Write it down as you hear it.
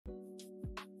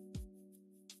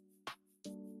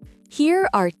Here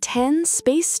are 10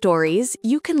 space stories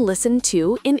you can listen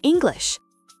to in English.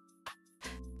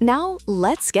 Now,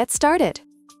 let's get started.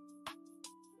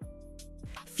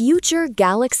 Future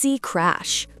galaxy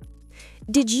crash.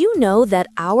 Did you know that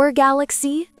our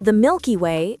galaxy, the Milky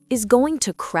Way, is going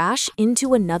to crash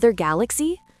into another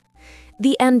galaxy?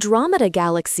 The Andromeda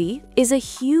Galaxy is a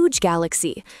huge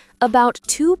galaxy, about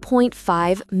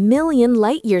 2.5 million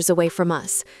light-years away from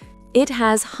us. It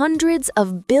has hundreds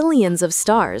of billions of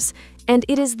stars, and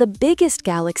it is the biggest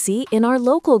galaxy in our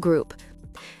local group.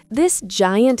 This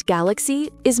giant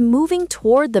galaxy is moving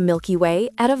toward the Milky Way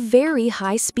at a very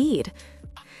high speed.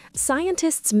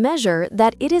 Scientists measure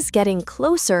that it is getting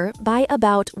closer by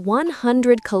about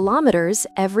 100 kilometers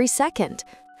every second.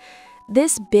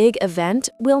 This big event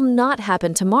will not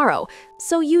happen tomorrow,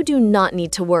 so you do not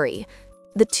need to worry.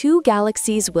 The two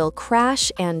galaxies will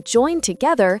crash and join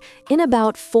together in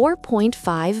about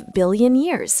 4.5 billion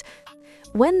years.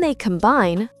 When they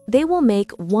combine, they will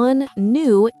make one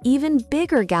new, even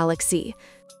bigger galaxy.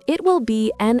 It will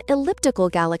be an elliptical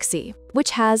galaxy,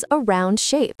 which has a round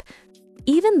shape.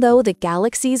 Even though the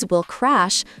galaxies will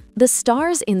crash, the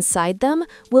stars inside them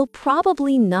will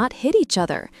probably not hit each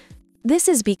other. This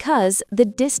is because the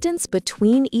distance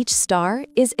between each star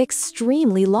is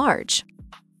extremely large.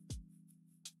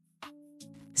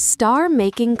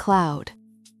 Star-making cloud.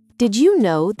 Did you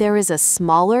know there is a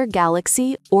smaller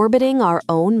galaxy orbiting our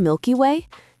own Milky Way?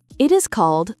 It is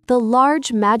called the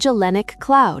Large Magellanic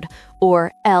Cloud,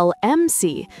 or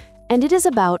LMC, and it is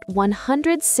about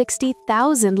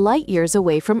 160,000 light-years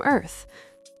away from Earth.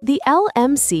 The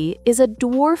LMC is a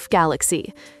dwarf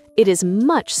galaxy. It is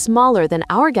much smaller than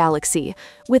our galaxy,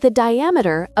 with a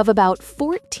diameter of about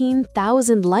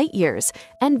 14,000 light-years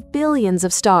and billions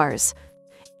of stars.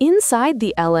 Inside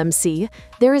the LMC,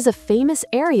 there is a famous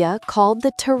area called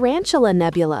the Tarantula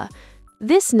Nebula.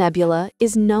 This nebula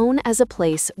is known as a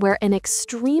place where an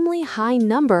extremely high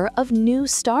number of new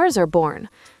stars are born.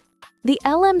 The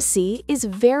LMC is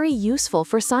very useful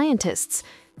for scientists.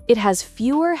 It has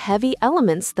fewer heavy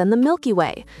elements than the Milky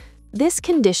Way. This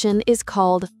condition is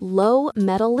called low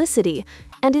metallicity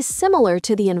and is similar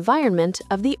to the environment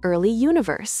of the early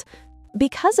universe.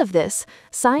 Because of this,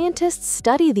 scientists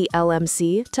study the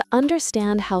LMC to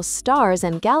understand how stars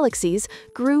and galaxies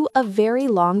grew a very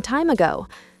long time ago.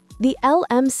 The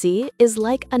LMC is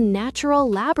like a natural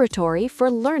laboratory for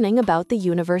learning about the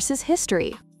universe's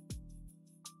history.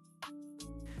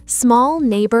 Small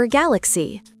neighbor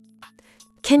galaxy.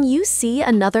 Can you see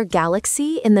another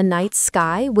galaxy in the night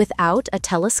sky without a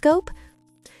telescope?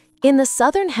 In the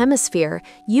southern hemisphere,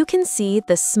 you can see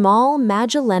the Small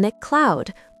Magellanic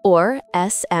Cloud, or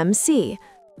SMC.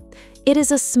 It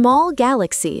is a small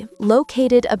galaxy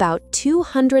located about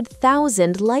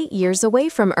 200,000 light-years away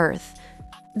from Earth.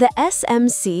 The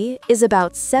SMC is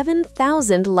about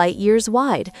 7,000 light-years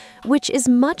wide, which is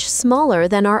much smaller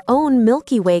than our own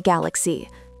Milky Way galaxy.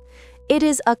 It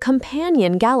is a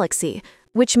companion galaxy,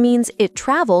 which means it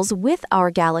travels with our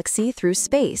galaxy through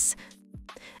space.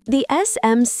 The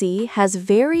SMC has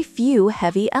very few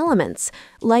heavy elements,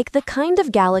 like the kind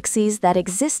of galaxies that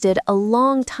existed a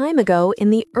long time ago in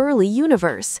the early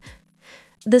universe.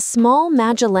 The Small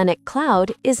Magellanic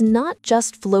Cloud is not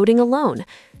just floating alone.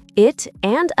 It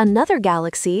and another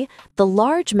galaxy, the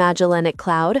Large Magellanic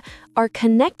Cloud, are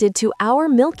connected to our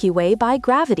Milky Way by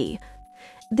gravity.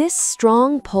 This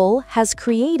strong pull has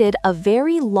created a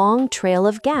very long trail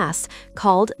of gas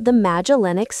called the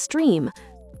Magellanic Stream.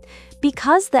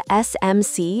 Because the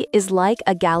SMC is like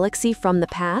a galaxy from the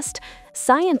past,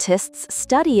 scientists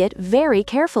study it very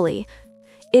carefully.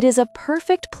 It is a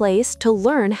perfect place to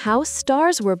learn how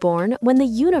stars were born when the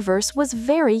universe was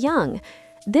very young.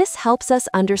 This helps us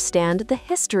understand the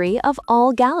history of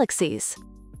all galaxies.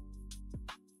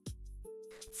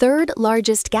 Third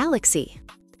largest galaxy.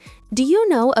 Do you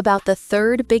know about the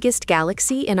third biggest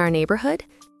galaxy in our neighborhood?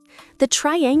 The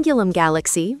Triangulum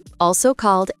Galaxy, also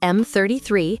called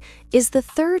M33, is the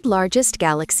third largest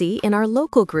galaxy in our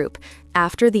local group,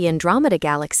 after the Andromeda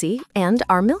Galaxy and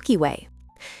our Milky Way.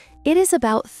 It is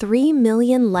about 3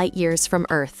 million light-years from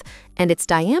Earth, and its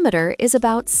diameter is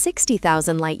about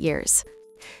 60,000 light-years.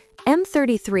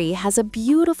 M33 has a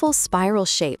beautiful spiral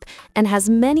shape and has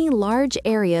many large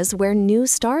areas where new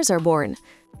stars are born.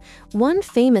 One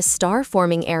famous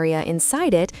star-forming area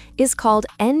inside it is called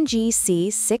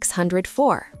NGC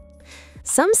 604.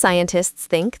 Some scientists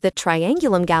think the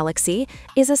Triangulum Galaxy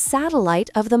is a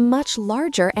satellite of the much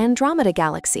larger Andromeda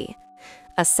Galaxy.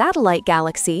 A satellite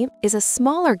galaxy is a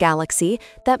smaller galaxy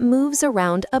that moves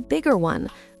around a bigger one,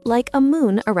 like a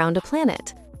moon around a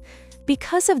planet.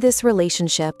 Because of this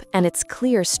relationship and its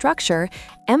clear structure,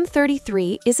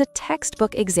 M33 is a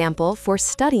textbook example for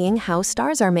studying how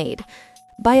stars are made.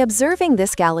 By observing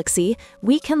this galaxy,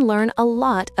 we can learn a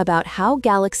lot about how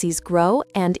galaxies grow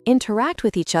and interact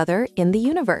with each other in the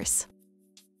universe.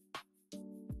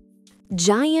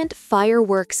 Giant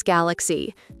Fireworks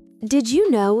Galaxy. Did you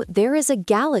know there is a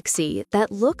galaxy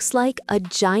that looks like a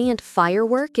giant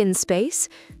firework in space?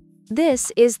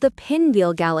 This is the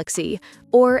Pinwheel Galaxy,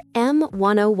 or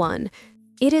M101.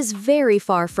 It is very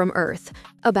far from Earth,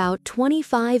 about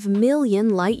 25 million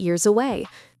light-years away.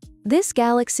 This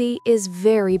galaxy is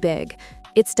very big.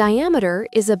 Its diameter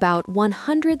is about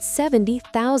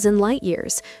 170,000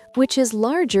 light-years, which is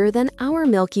larger than our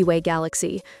Milky Way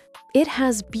galaxy. It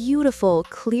has beautiful,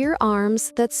 clear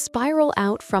arms that spiral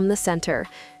out from the center.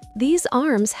 These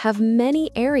arms have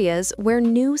many areas where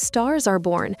new stars are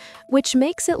born, which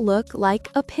makes it look like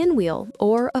a pinwheel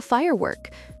or a firework.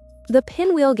 The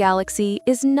Pinwheel Galaxy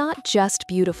is not just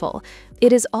beautiful,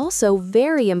 it is also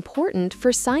very important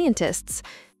for scientists.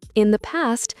 In the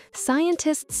past,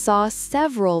 scientists saw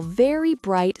several very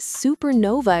bright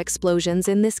supernova explosions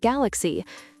in this galaxy.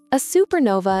 A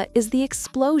supernova is the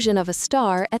explosion of a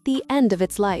star at the end of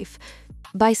its life.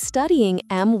 By studying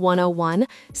M101,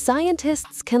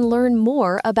 scientists can learn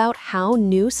more about how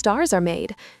new stars are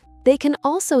made. They can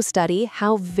also study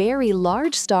how very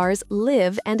large stars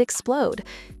live and explode.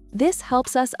 This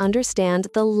helps us understand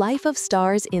the life of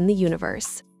stars in the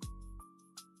universe.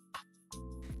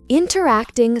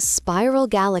 Interacting Spiral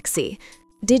Galaxy.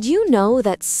 Did you know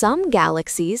that some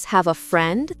galaxies have a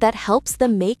friend that helps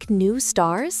them make new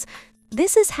stars?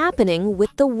 This is happening with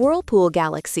the Whirlpool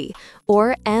Galaxy,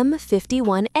 or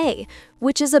M51A,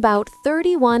 which is about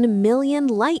 31 million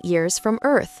light-years from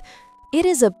Earth. It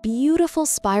is a beautiful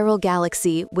spiral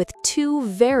galaxy with two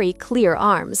very clear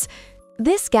arms.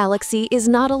 This galaxy is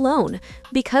not alone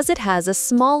because it has a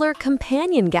smaller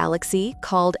companion galaxy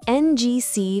called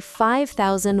NGC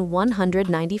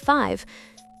 5195.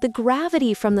 The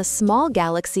gravity from the small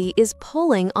galaxy is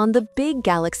pulling on the big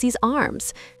galaxy's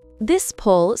arms. This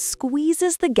pull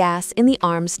squeezes the gas in the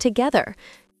arms together.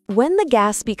 When the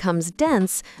gas becomes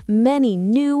dense, many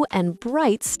new and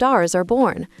bright stars are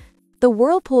born. The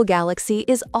Whirlpool Galaxy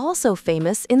is also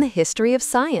famous in the history of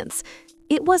science.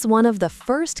 It was one of the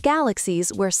first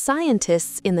galaxies where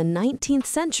scientists in the 19th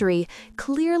century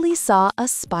clearly saw a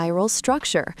spiral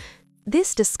structure.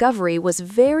 This discovery was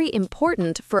very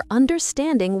important for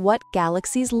understanding what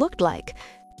galaxies looked like.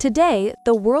 Today,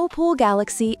 the Whirlpool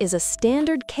Galaxy is a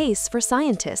standard case for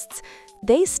scientists.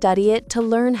 They study it to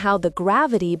learn how the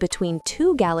gravity between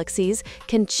two galaxies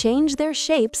can change their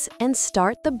shapes and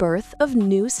start the birth of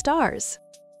new stars.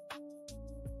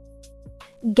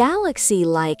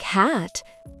 Galaxy-like hat.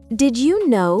 Did you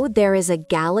know there is a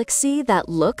galaxy that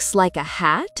looks like a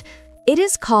hat? It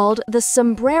is called the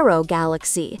Sombrero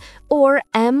Galaxy, or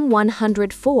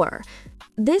M104.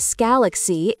 This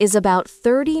galaxy is about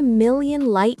 30 million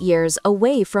light-years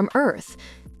away from Earth.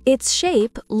 Its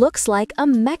shape looks like a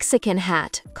Mexican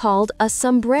hat called a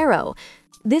sombrero.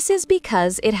 This is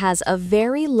because it has a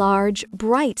very large,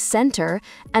 bright center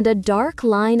and a dark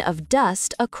line of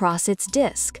dust across its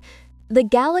disk. The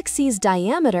galaxy's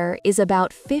diameter is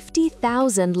about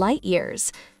 50,000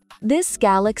 light-years. This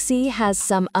galaxy has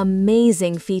some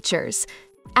amazing features.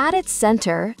 At its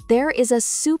center, there is a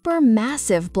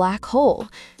supermassive black hole.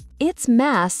 Its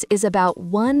mass is about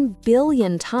 1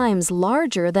 billion times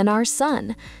larger than our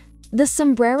Sun. The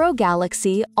Sombrero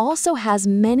Galaxy also has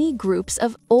many groups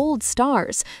of old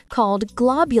stars called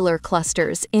globular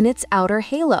clusters in its outer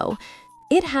halo.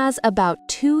 It has about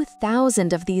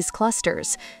 2,000 of these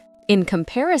clusters. In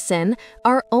comparison,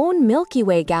 our own Milky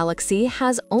Way galaxy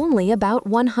has only about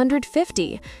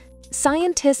 150.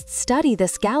 Scientists study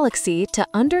this galaxy to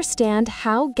understand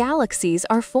how galaxies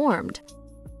are formed.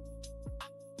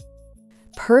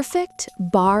 Perfect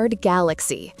barred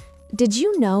galaxy. Did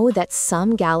you know that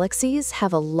some galaxies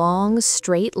have a long,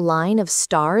 straight line of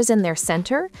stars in their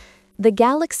center? The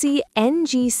galaxy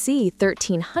NGC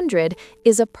 1300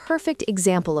 is a perfect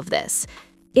example of this.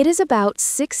 It is about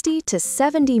 60 to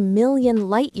 70 million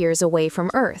light-years away from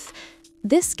Earth.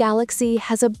 This galaxy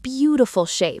has a beautiful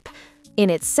shape. In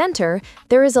its center,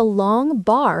 there is a long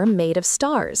bar made of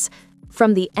stars.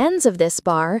 From the ends of this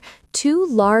bar, two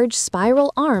large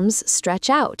spiral arms stretch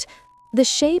out. The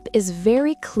shape is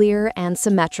very clear and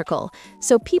symmetrical,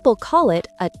 so people call it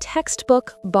a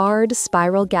textbook barred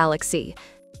spiral galaxy.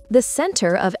 The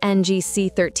center of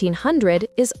NGC 1300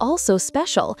 is also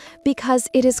special because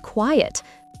it is quiet.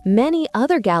 Many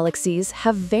other galaxies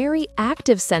have very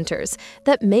active centers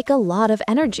that make a lot of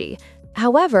energy.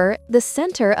 However, the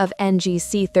center of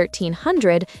NGC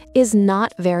 1300 is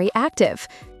not very active.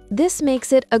 This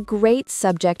makes it a great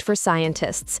subject for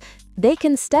scientists. They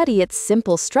can study its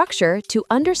simple structure to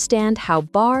understand how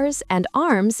bars and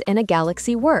arms in a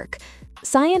galaxy work.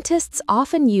 Scientists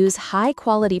often use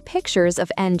high-quality pictures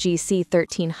of NGC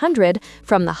 1300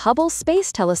 from the Hubble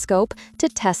Space Telescope to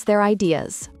test their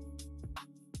ideas.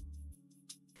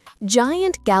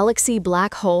 Giant galaxy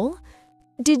black hole?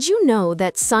 Did you know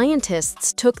that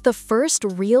scientists took the first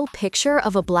real picture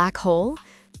of a black hole?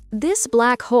 This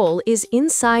black hole is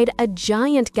inside a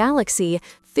giant galaxy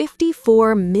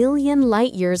 54 million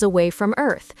light-years away from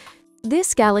Earth.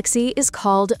 This galaxy is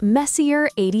called Messier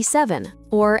 87,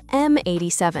 or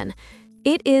M87.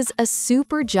 It is a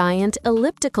supergiant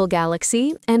elliptical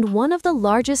galaxy and one of the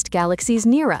largest galaxies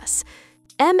near us.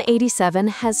 M87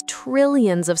 has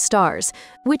trillions of stars,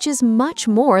 which is much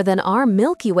more than our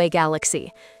Milky Way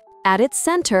galaxy. At its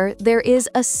center, there is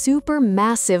a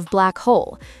supermassive black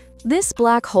hole. This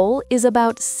black hole is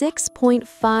about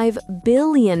 6.5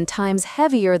 billion times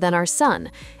heavier than our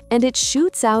Sun, and it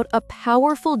shoots out a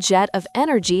powerful jet of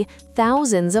energy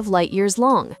thousands of light-years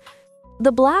long.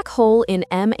 The black hole in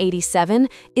M87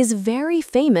 is very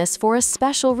famous for a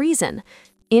special reason.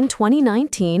 In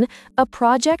 2019, a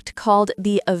project called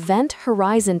the Event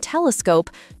Horizon Telescope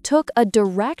took a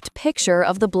direct picture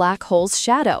of the black hole's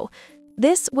shadow.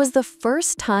 This was the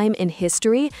first time in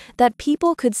history that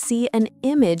people could see an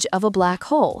image of a black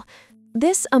hole.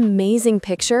 This amazing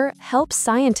picture helps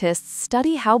scientists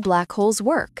study how black holes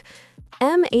work.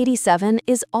 M87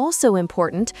 is also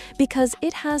important because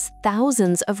it has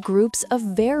thousands of groups of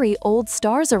very old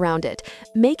stars around it,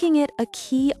 making it a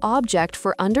key object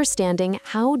for understanding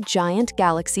how giant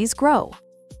galaxies grow.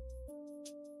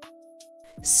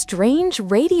 Strange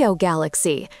radio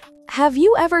galaxy. Have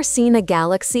you ever seen a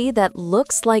galaxy that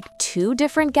looks like two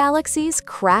different galaxies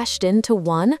crashed into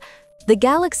one? The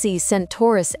galaxy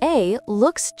Centaurus A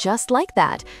looks just like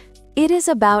that. It is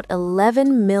about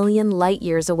 11 million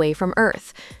light-years away from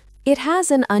Earth. It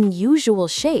has an unusual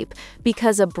shape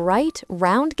because a bright,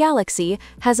 round galaxy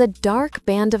has a dark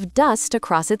band of dust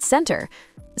across its center.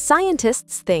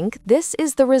 Scientists think this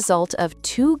is the result of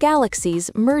two galaxies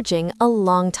merging a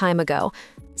long time ago.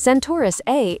 Centaurus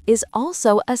A is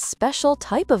also a special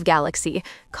type of galaxy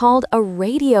called a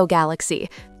radio galaxy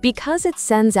because it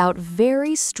sends out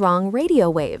very strong radio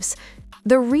waves.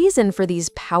 The reason for these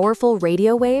powerful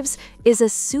radio waves is a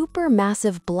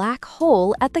supermassive black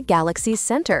hole at the galaxy's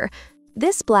center.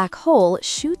 This black hole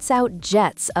shoots out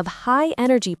jets of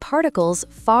high-energy particles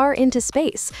far into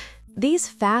space. These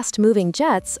fast-moving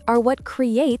jets are what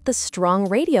create the strong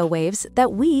radio waves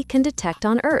that we can detect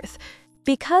on Earth.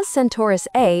 Because Centaurus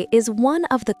A is one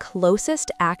of the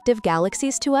closest active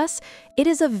galaxies to us, it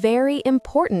is a very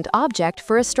important object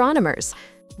for astronomers.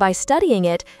 By studying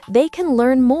it, they can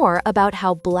learn more about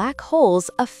how black holes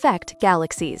affect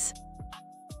galaxies.